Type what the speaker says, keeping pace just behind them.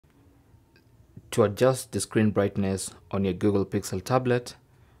To adjust the screen brightness on your Google Pixel tablet,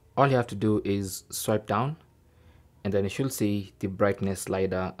 all you have to do is swipe down and then you should see the brightness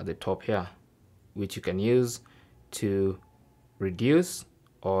slider at the top here, which you can use to reduce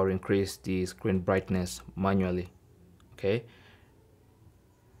or increase the screen brightness manually. Okay.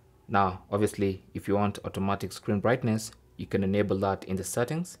 Now, obviously, if you want automatic screen brightness, you can enable that in the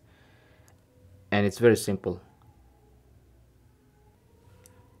settings, and it's very simple.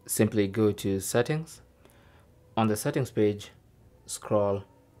 Simply go to settings. On the settings page, scroll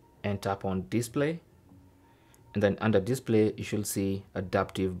and tap on display, and then under display you should see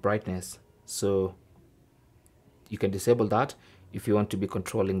adaptive brightness. So you can disable that if you want to be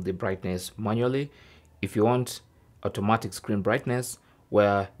controlling the brightness manually. If you want automatic screen brightness,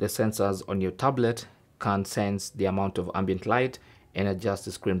 where the sensors on your tablet can sense the amount of ambient light and adjust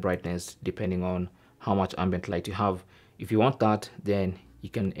the screen brightness depending on how much ambient light you have. If you want that, then you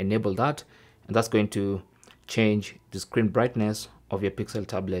can enable that, and that's going to change the screen brightness of your Pixel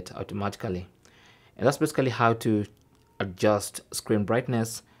tablet automatically. And that's basically how to adjust screen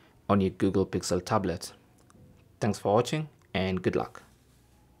brightness on your Google Pixel tablet. Thanks for watching and good luck.